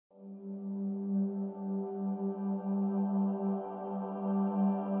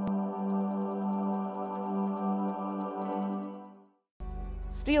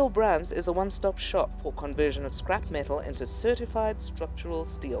Steel Brands is a one-stop shop for conversion of scrap metal into certified structural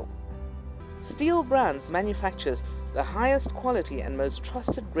steel. Steel Brands manufactures the highest quality and most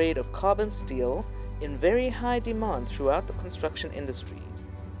trusted grade of carbon steel in very high demand throughout the construction industry.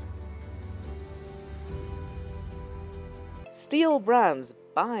 Steel Brands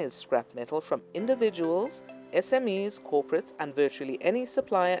buys scrap metal from individuals, SMEs, corporates, and virtually any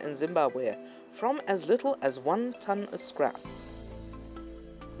supplier in Zimbabwe from as little as 1 ton of scrap.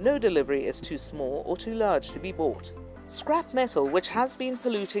 No delivery is too small or too large to be bought. Scrap metal, which has been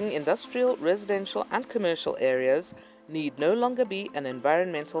polluting industrial, residential, and commercial areas, need no longer be an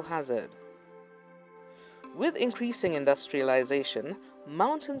environmental hazard. With increasing industrialization,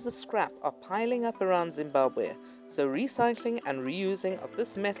 mountains of scrap are piling up around Zimbabwe, so recycling and reusing of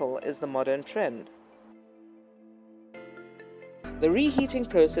this metal is the modern trend. The reheating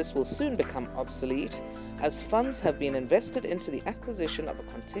process will soon become obsolete, as funds have been invested into the acquisition of a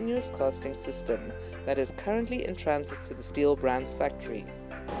continuous casting system that is currently in transit to the Steel Brands factory.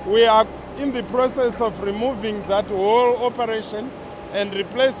 We are in the process of removing that whole operation and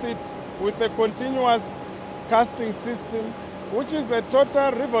replace it with a continuous casting system, which is a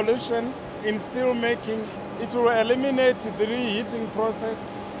total revolution in steel making. It will eliminate the reheating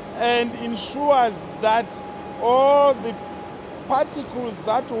process and ensures that all the particles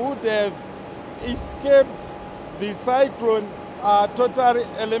that would have escaped the cyclone are totally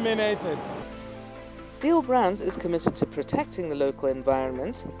eliminated. Steel Brands is committed to protecting the local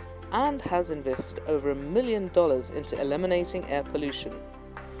environment and has invested over $1 million into eliminating air pollution.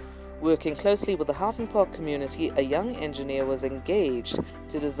 Working closely with the Houghton Park community, a young engineer was engaged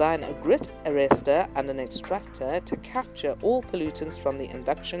to design a grit arrestor and an extractor to capture all pollutants from the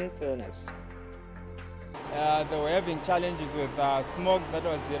induction furnace. They were having challenges with smoke that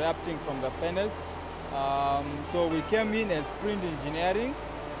was erupting from the furnace. So we came in as Sprint Engineering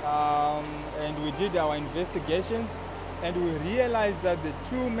and we did our investigations, and we realized that the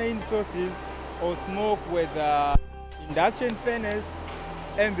two main sources of smoke were the induction furnace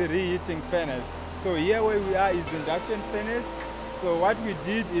and the reheating furnace. So here where we are is the induction furnace. So what we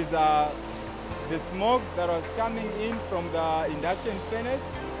did is the smoke that was coming in from the induction furnace,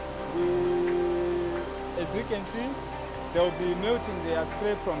 as you can see, they'll be melting their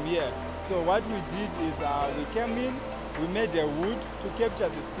scrap from here. So what we did is we came in, we made a wood to capture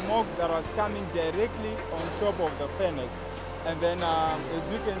the smoke that was coming directly on top of the furnace. And then as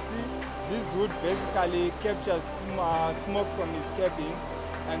you can see, this wood basically captures smoke from escaping.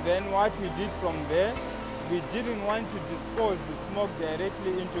 And then what we did from there, we didn't want to dispose the smoke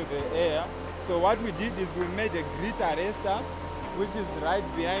directly into the air. So what we did is we made a grit arrestor, which is right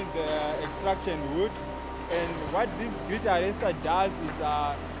behind the extraction wood. And what this grit arrestor does is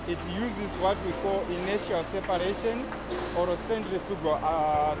it uses what we call inertial separation or a centrifugal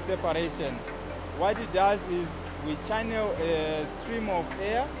separation. What it does is we channel a stream of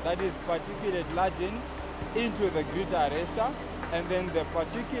air that is particulate laden into the grit arrestor, and then the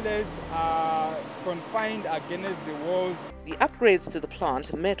particulates are confined against the walls. The upgrades to the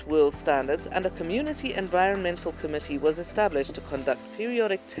plant met world standards, and a community environmental committee was established to conduct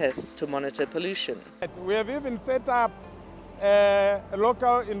periodic tests to monitor pollution. We have even set up a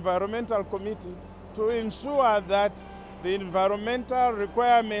local environmental committee to ensure that the environmental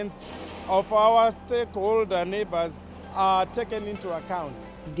requirements of our stakeholder neighbors are taken into account.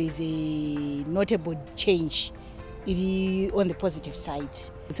 There's a notable change on the positive side.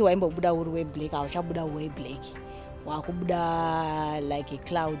 So I'm Buddha way black, I'll Buddha way black. Wakubuda like a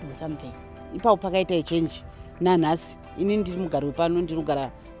cloud or something. Ipa upakaita change nanas ini ndiri mugaro pano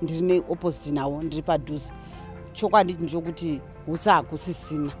ndinogara ndiri opposite nawo ndiri padhuze. Chokwadi ndokuti husa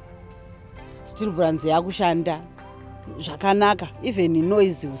hakusisina. Steel Brands yakushanda zvakanaka, even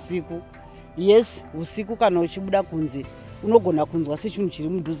noise usiku. Yes, usiku kana uchibuda kunze unogona kunzwa sechinhu chiri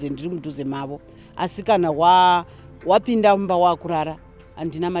mudhuze ndiri mudhuze mavo. Asi kana wapinda mumba wakurara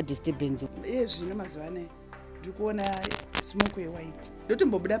andina madisturbance. Zvino mazuva anaya ndiri kuona smoke white.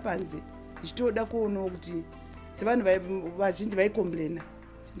 Ndotombobuda panze ndichitoda kuonawo kuti sevanhu vazhinji vaikomplaina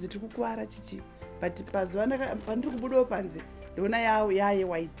kuti tiri kukwara chichi, but pazuva pandiri kubudawo panze ndoona yaye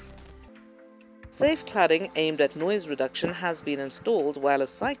white. Safe cladding aimed at noise reduction has been installed, while a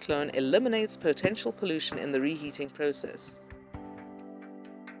cyclone eliminates potential pollution in the reheating process.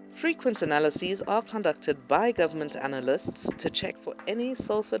 Frequent analyses are conducted by government analysts to check for any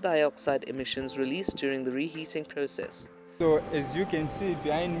sulfur dioxide emissions released during the reheating process. So as you can see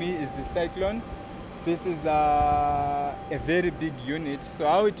behind me is the cyclone. This is a very big unit. So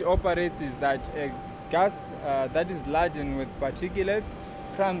how it operates is that a gas that is laden with particulates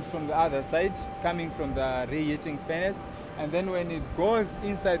comes from the other side, coming from the reheating furnace, and then when it goes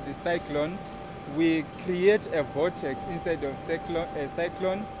inside the cyclone, we create a vortex inside of a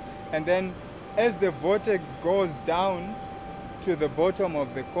cyclone, and then as the vortex goes down to the bottom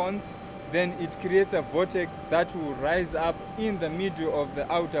of the cones, then it creates a vortex that will rise up in the middle of the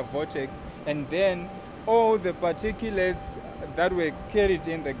outer vortex, and then all the particulates that were carried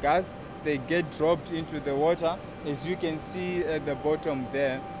in the gas, they get dropped into the water, as you can see at the bottom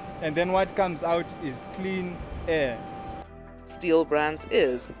there, and then what comes out is clean air. Steel Brands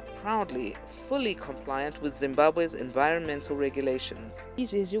is proudly fully compliant with Zimbabwe's environmental regulations.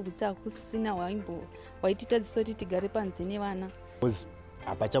 Because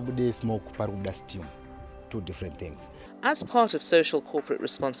apachabude smoke paruda steam, two different things. As part of social corporate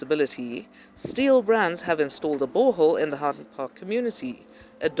responsibility, Steel Brands have installed a borehole in the Houghton Park community,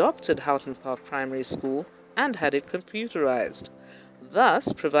 adopted Houghton Park Primary School, and had it computerized,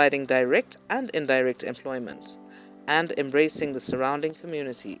 thus providing direct and indirect employment and embracing the surrounding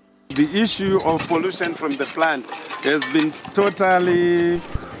community. The issue of pollution from the plant has been totally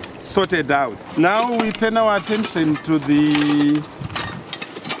sorted out. Now we turn our attention to the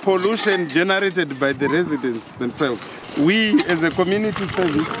pollution generated by the residents themselves. We, as a community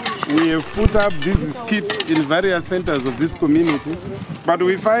service, we have put up these skips in various centers of this community, but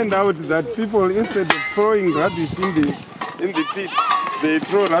we find out that people, instead of throwing rubbish in the pit, they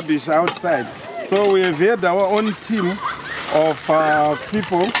throw rubbish outside. So we have had our own team of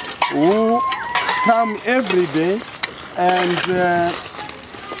people who come every day and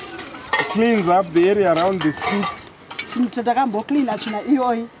cleans up the area around the skip.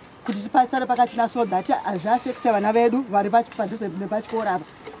 Kuti tipatsare pakachina so that azviafekta vana vedu vari padhuze nepachikora apa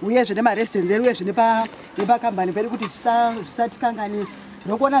uyezve nemaresidents edu uyezve nepakambani pedu kuti zvisatikanganisa.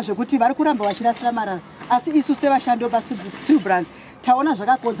 Ndokuona zvekuti vari kuramba vachirasira marara, asi isu sevashandi vepaSteel Brands taona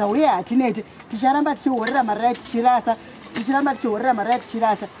zvakakodza uye hatineti, ticharamba tichihorera marara tichirasa, tichiramba tichihorera marara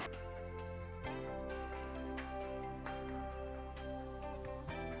tichirasa.